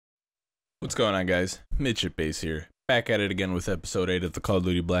What's going on, guys? Midship Base here, back at it again with episode 8 of the Call of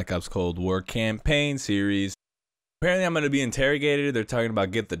Duty Black Ops Cold War campaign series. Apparently I'm going to be interrogated. They're talking about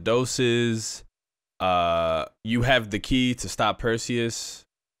get the doses. You have the key to stop Perseus.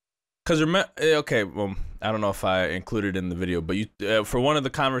 Because okay, well, I don't know if I included it in the video, but you for one of the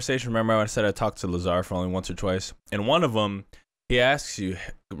conversations, remember I said I talked to Lazar for only once or twice? And one of them, he asks you,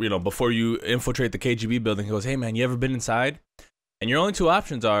 before you infiltrate the KGB building, he goes, hey man, you ever been inside? And your only two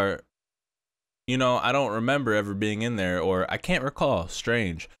options are, I don't remember ever being in there, or I can't recall.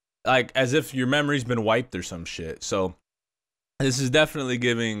 Strange. Like, as if your memory's been wiped or some shit. So, this is definitely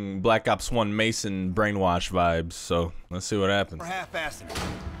giving Black Ops 1 Mason brainwash vibes. So, let's see what happens. We're half-assing.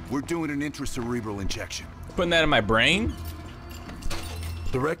 We're doing an intracerebral injection. Putting that in my brain?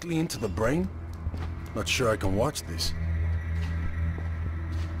 Directly into the brain? Not sure I can watch this.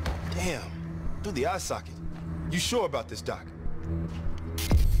 Damn. Through the eye socket. You sure about this, Doc?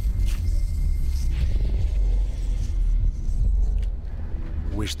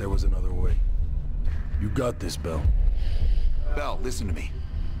 Wish there was another way. You got this, Bell. Bell, listen to me.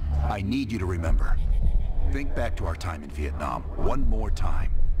 I need you to remember. Think back to our time in Vietnam one more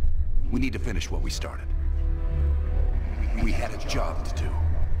time. We need to finish what we started. We had a job to do.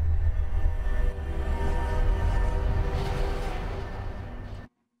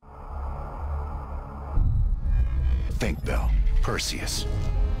 Think, Bell. Perseus.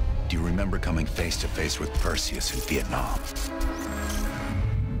 Do you remember coming face to face with Perseus in Vietnam?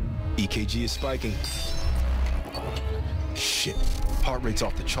 EKG is spiking. Shit, heart rate's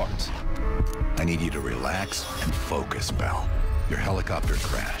off the charts. I need you to relax and focus, Bell. Your helicopter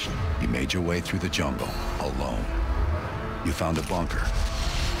crashed. You made your way through the jungle, alone. You found a bunker.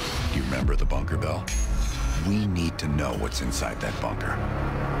 Do you remember the bunker, Bell? We need to know what's inside that bunker.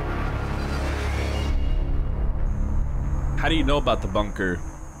 How do you know about the bunker,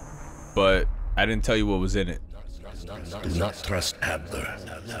 but I didn't tell you what was in it? Do not trust Adler.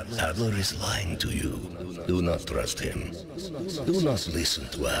 Adler is lying to you. Do not trust him. Do not listen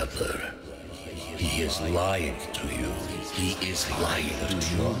to Adler. He is lying to you. He is lying.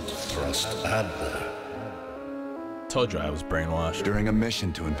 Do not trust Adler. Told you I was brainwashed. During a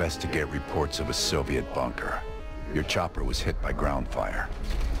mission to investigate reports of a Soviet bunker, your chopper was hit by ground fire.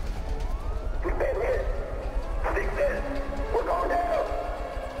 We've been hit. Fix this. We're going down.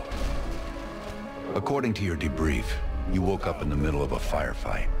 According to your debrief, you woke up in the middle of a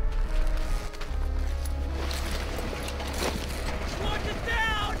firefight.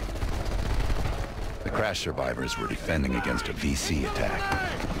 The crash survivors were defending against a VC attack.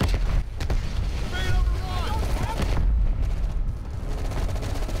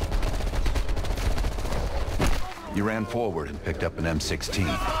 You ran forward and picked up an M16.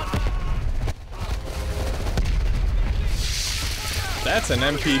 That's an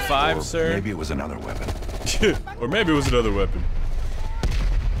MP5, or sir. Maybe it was another weapon. Or maybe it was another weapon.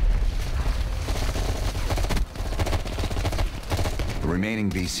 The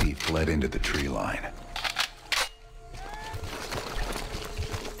remaining VC fled into the tree line.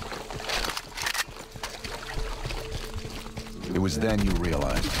 It was then you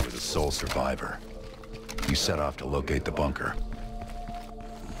realized you were the sole survivor. You set off to locate the bunker.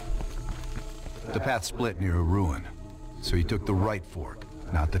 The path split near a ruin, so you took the right fork,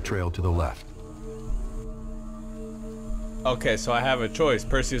 not the trail to the left. Okay, so I have a choice.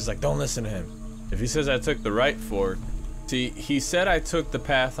 Perseus is like, don't listen to him. If he says I took the right fork, see, he said I took the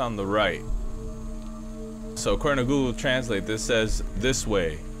path on the right. So according to Google Translate, this says this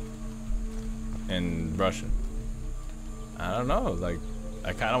way in Russian. I don't know, like,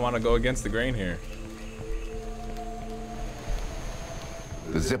 I kind of want to go against the grain here.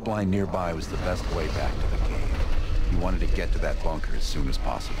 The zip line nearby was the best way back to the cave. You wanted to get to that bunker as soon as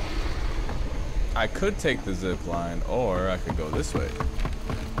possible. I could take the zip line, or I could go this way.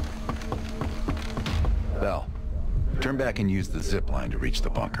 Bell, turn back and use the zip line to reach the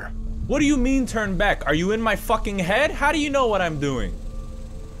bunker. What do you mean turn back? Are you in my fucking head? How do you know what I'm doing?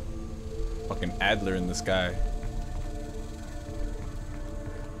 Fucking Adler in the sky.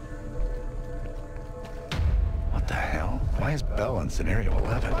 What the hell? Why is Bell on scenario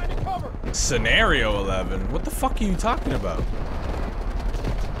 11? Scenario 11? What the fuck are you talking about?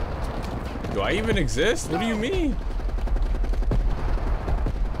 Do I even exist? What do you mean?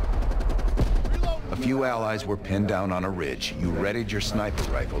 A few allies were pinned down on a ridge. You readied your sniper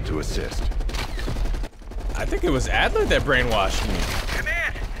rifle to assist. I think it was Adler that brainwashed me.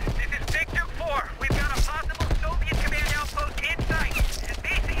 Command, this is Big Duke 4. We've got a possible Soviet command outpost in sight. And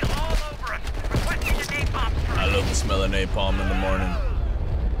BC all over us. Requesting the napalm strike. I love the smell of napalm in the morning.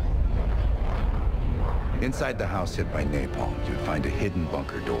 Inside the house hit by napalm, you'd find a hidden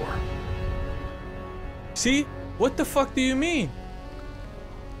bunker door. See? What the fuck do you mean?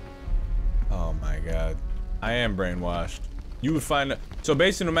 Oh my god. I am brainwashed. You would find... So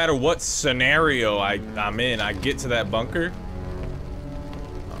basically, no matter what scenario I'm in, I get to that bunker.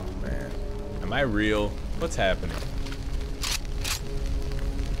 Oh man. Am I real? What's happening?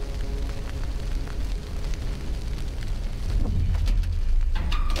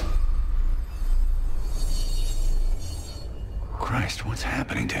 Christ, what's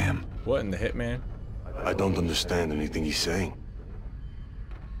happening to him? What in the hitman? I don't understand anything he's saying.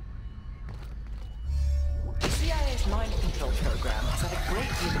 The CIA's mind control program has had a great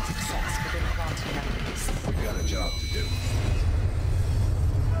deal of success within planting enemies. We've got a job to do.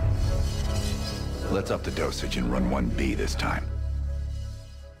 Let's up the dosage and run 1B this time.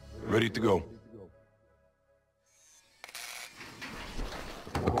 Ready to go.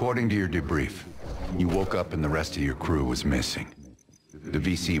 According to your debrief, you woke up and the rest of your crew was missing. The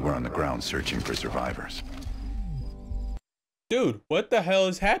VC were on the ground searching for survivors. Dude, what the hell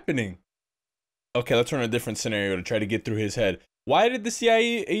is happening? Okay, let's run a different scenario to try to get through his head. Why did the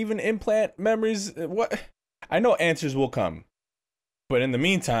CIA even implant memories? What? I know answers will come. But in the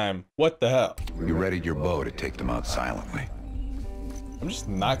meantime, what the hell? You readied your bow to take them out silently. I'm just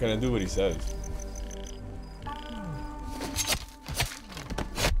not gonna do what he says.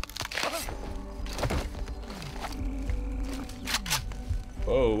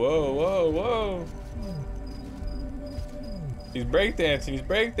 Whoa, whoa, whoa, whoa. He's breakdancing, he's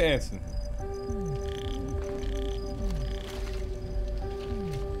breakdancing.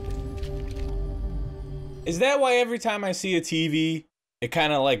 Is that why every time I see a TV, it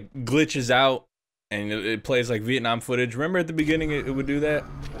kind of like glitches out and it plays like Vietnam footage? Remember at the beginning it would do that?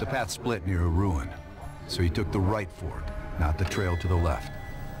 The path split near a ruin, so you took the right fork, not the trail to the left.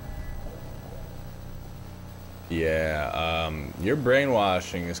 Yeah, your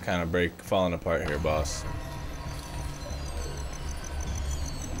brainwashing is kind of falling apart here, boss.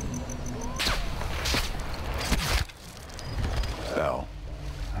 Bell,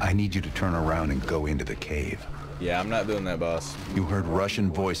 I need you to turn around and go into the cave. Yeah, I'm not doing that, boss. You heard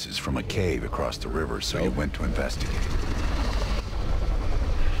Russian voices from a cave across the river, so you went to investigate.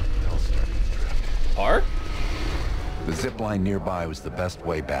 Park? The zip line nearby was the best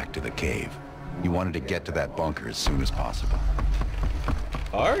way back to the cave. You wanted to get to that bunker as soon as possible.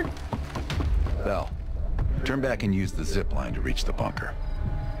 Park? Bell, turn back and use the zip line to reach the bunker.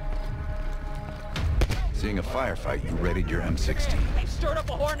 Seeing a firefight, you readied your M16. They've stirred up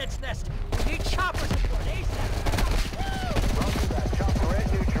a hornet's nest. We need choppers aboard ASAP. Roger that. Chopper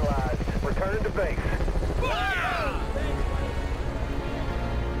red neutralized. Returning to base.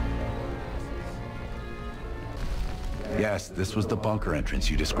 Yes, this was the bunker entrance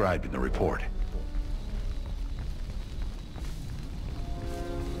you described in the report.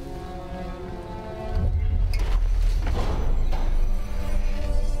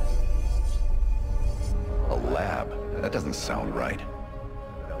 A lab? That doesn't sound right.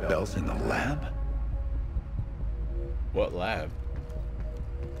 Bell's in the lab? What lab?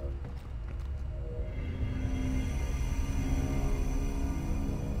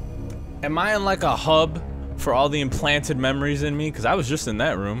 Am I in like a hub for all the implanted memories in me? Because I was just in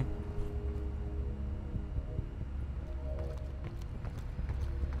that room.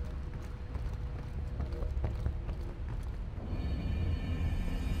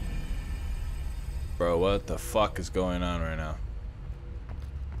 Bro, what the fuck is going on right now?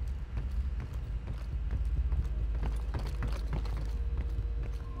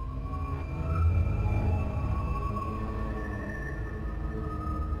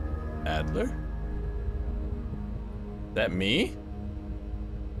 Adler? That me?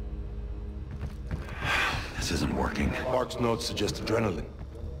 This isn't working. Mark's notes suggest adrenaline.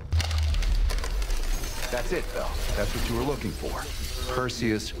 That's it, Bell. That's what you were looking for.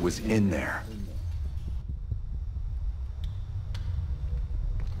 Perseus was in there.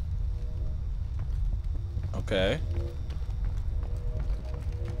 Okay.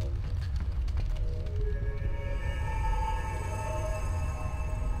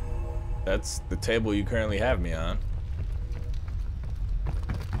 That's the table you currently have me on.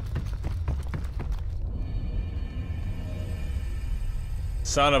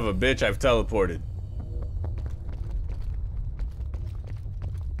 Son of a bitch, I've teleported.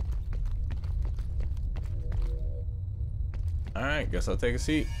 Alright, guess I'll take a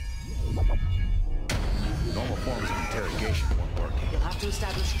seat. Normal forms of interrogation won't work. You'll have to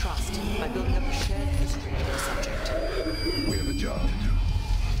establish trust by building up a shared history with the subject. We have a job to do.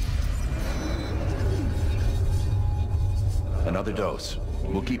 Another dose.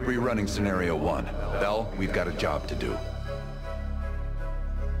 We'll keep rerunning scenario 1. Bell, we've got a job to do.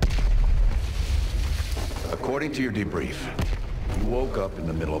 According to your debrief, you woke up in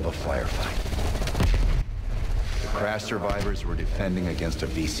the middle of a firefight. The crash survivors were defending against a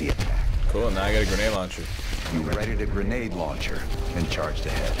VC attack. Cool, now I got a grenade launcher. You readied a grenade launcher and charged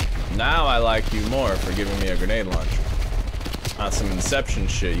ahead. Now I like you more for giving me a grenade launcher. On some Inception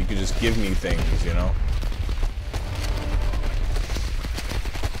shit, you could just give me things, you know?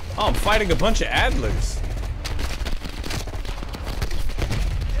 Oh, I'm fighting a bunch of Adlers.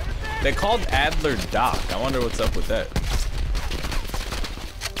 They called Adler Doc. I wonder what's up with that.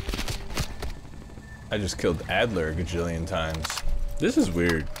 I just killed Adler a gajillion times. This is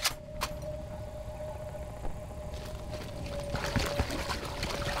weird.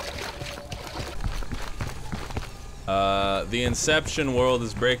 The Inception world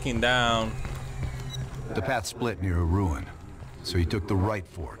is breaking down. The path split near a ruin, so you took the right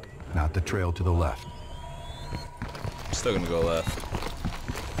fork, not the trail to the left. Still gonna go left.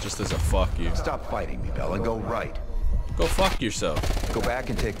 Just as a fuck you. Stop fighting me, Bell, and go right. Go fuck yourself. Go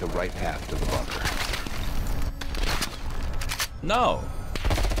back and take the right path to the bunker. No.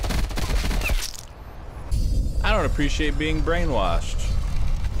 I don't appreciate being brainwashed.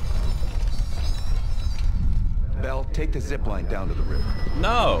 Bell, take the zip line down to the river.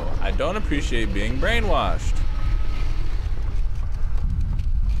 No, I don't appreciate being brainwashed.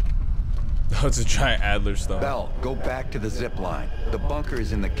 Oh, it's a giant Adler stone. Bell, go back to the zip line. The bunker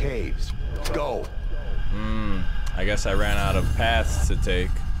is in the caves. Go. I guess I ran out of paths to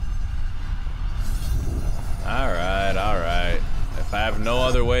take. Alright, alright. If I have no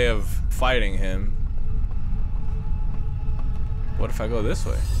other way of fighting him. What if I go this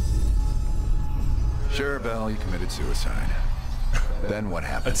way? Sure, Bell, you committed suicide. Then what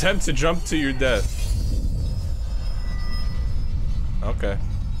happened? Attempt to jump to your death. Okay.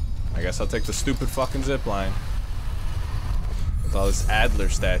 I guess I'll take the stupid fucking zip line. With all this Adler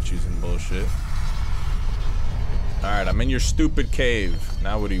statues and bullshit. Alright, I'm in your stupid cave.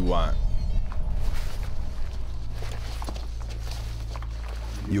 Now what do you want?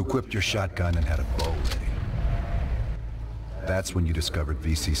 You equipped your shotgun and had a bow ready. That's when you discovered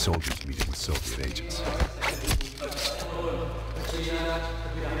VC soldiers meeting with Soviet agents.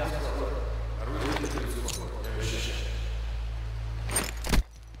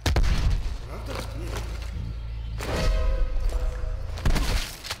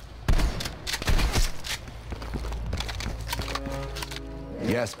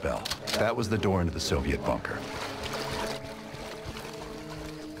 Yes, Bell. That was the door into the Soviet bunker.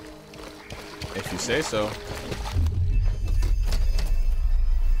 If you say so.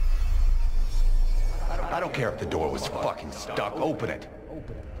 I don't care if the door was fucking stuck. Open it.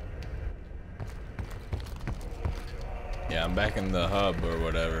 Yeah, I'm back in the hub or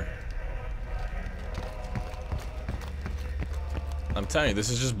whatever. I'm telling you, this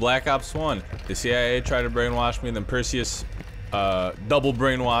is just Black Ops 1. The CIA tried to brainwash me, then Perseus double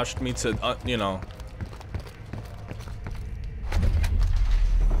brainwashed me to, you know.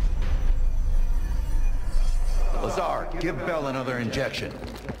 Lazar, give Bell another injection.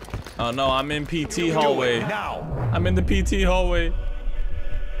 Oh no, I'm in PT hallway. Now! I'm in the PT hallway.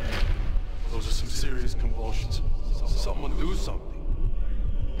 Those are some serious convulsions. Someone do something.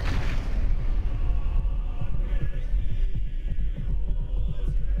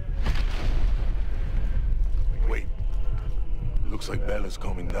 Wait. It looks like Bell is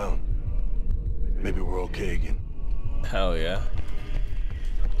calming down. Maybe we're okay again. Hell yeah.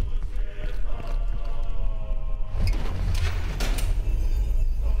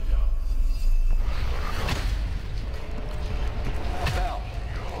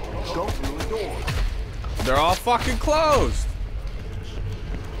 Go through the door. They're all fucking closed.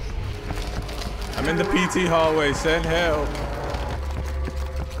 I'm in the PT hallway. Send help.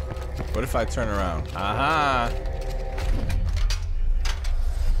 What if I turn around? Aha.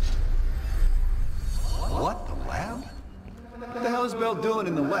 What? The lab? What the hell is Bell doing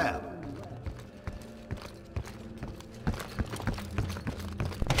in the lab?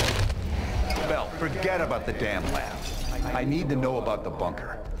 Bell, forget about the damn lab. I need to know about the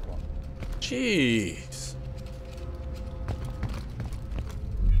bunker. Jeez.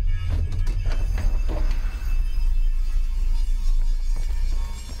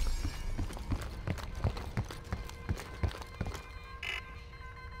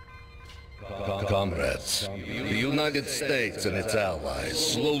 Comrades, the United States and its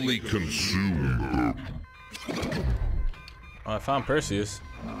allies slowly consume Earth. Oh, I found Perseus.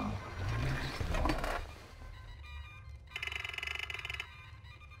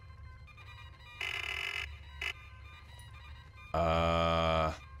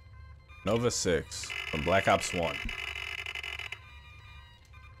 Nova 6 from Black Ops 1.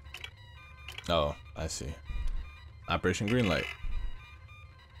 Oh, I see. Operation Greenlight.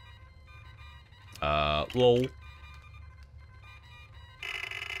 Lol.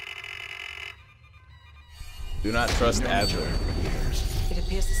 Do not trust Adler. It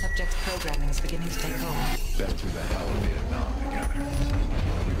appears the subject's programming is beginning to take hold. Been through the hell of Vietnam together.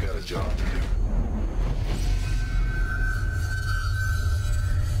 We've got a job to do.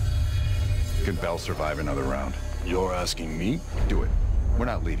 Can Bell survive another round? You're asking me? Do it. We're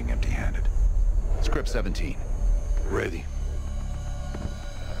not leaving empty-handed. Script 17. Ready.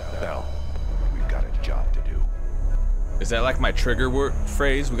 Bell, we've got a job to do. Is that like my trigger word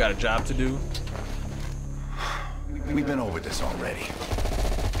phrase? We got a job to do? We've been over this already.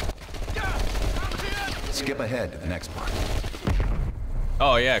 Skip ahead to the next part.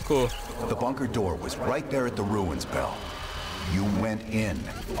 Oh yeah, cool. The bunker door was right there at the ruins, Bell. You went in.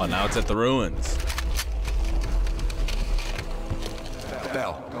 Oh, now it's at the ruins.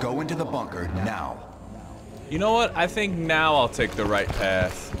 Bell, go into the bunker now. You know what? I think now I'll take the right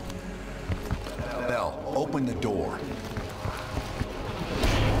path. Bell, open the door.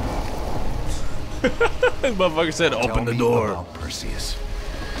 This motherfucker said open the door. About Perseus.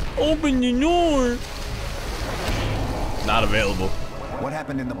 Open the door. Not available. What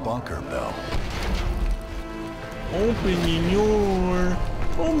happened in the bunker, Bell? Open the door.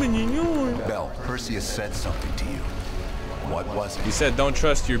 Open the door. Bell, Perseus said something to you. What was it? He said don't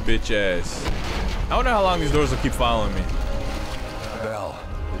trust your bitch ass. I wonder how long these doors will keep following me. Bell,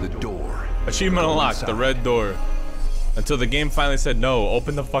 the door. Achievement Go unlocked, inside. the red door. Until the game finally said no,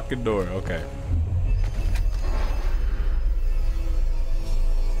 open the fucking door. Okay.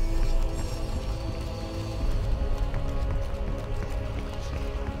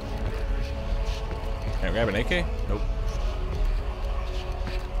 Can I grab an AK? Nope.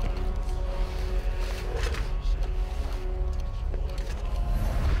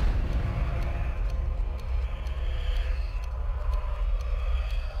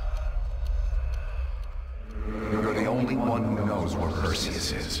 You're the only one who knows where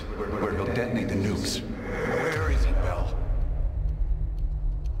Perseus is. Where he'll detonate the nukes. Where is he, Bell?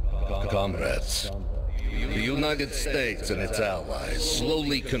 Comrades, the United States and its allies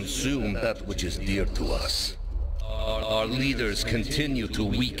slowly consume that which is dear to us. Our leaders continue to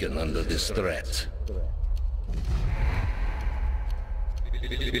weaken under this threat.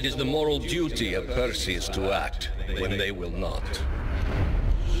 It is the moral duty of Perseus to act when they will not.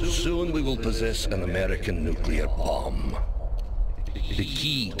 Soon we will possess an American nuclear bomb. The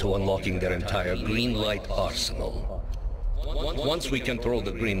key to unlocking their entire green light arsenal. Once we control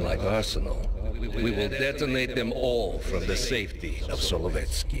the green light arsenal, we will detonate them all from the safety of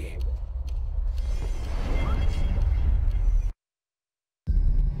Solovetsky.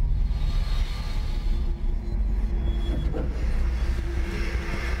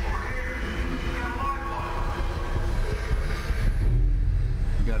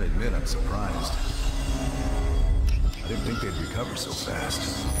 You gotta admit, I'm surprised. I didn't think they'd recover so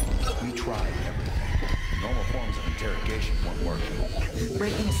fast. We tried everything. Normal forms of interrogation weren't working.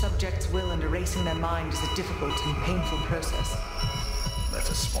 Breaking a subject's will and erasing their mind is a difficult and painful process. That's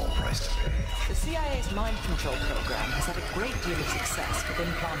a small price to pay. The CIA's mind control program has had a great deal of success with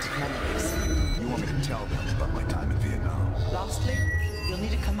implanted memories. You want me to tell them about my time in Vietnam? Lastly, you'll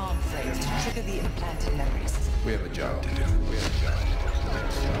need a command phrase to trigger the implanted memories. We have a job to do.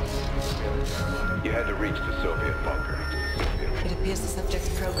 You had to reach the Soviet bunker. It appears the subject's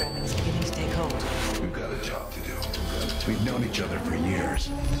programming is beginning to take hold. We've got a job to do. We've known each other for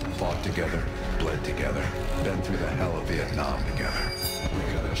years. Fought together, bled together, been through the hell of Vietnam together. We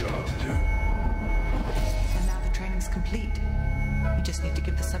got a job to do. And now the training's complete. You just need to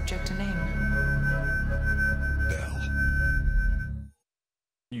give the subject a name. Bell.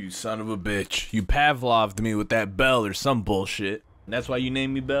 You son of a bitch. You Pavloved me with that Bell or some bullshit. And that's why you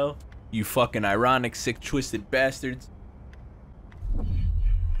named me Bell? You fucking ironic, sick, twisted bastards.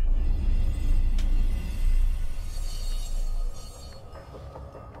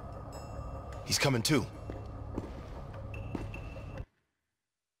 He's coming too.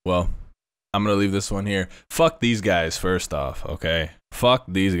 Well, I'm gonna leave this one here. Fuck these guys, first off, okay? Fuck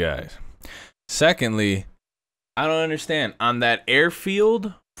these guys. Secondly, I don't understand. On that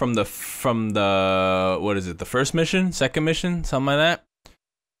airfield from the what is it, the first mission? Second mission? Something like that?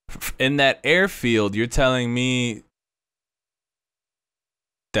 In that airfield, you're telling me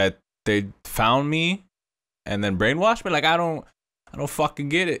that they found me and then brainwashed me? Like, I don't fucking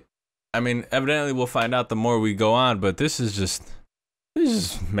get it. I mean, evidently we'll find out the more we go on, but this is just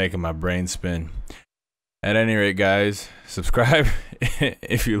making my brain spin. At any rate, guys, subscribe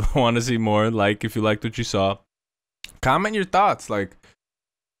if you want to see more. Like if you liked what you saw. Comment your thoughts. Like,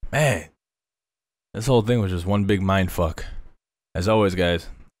 man, This whole thing was just one big mind fuck. As always, guys,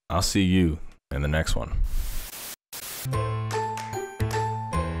 I'll see you in the next one.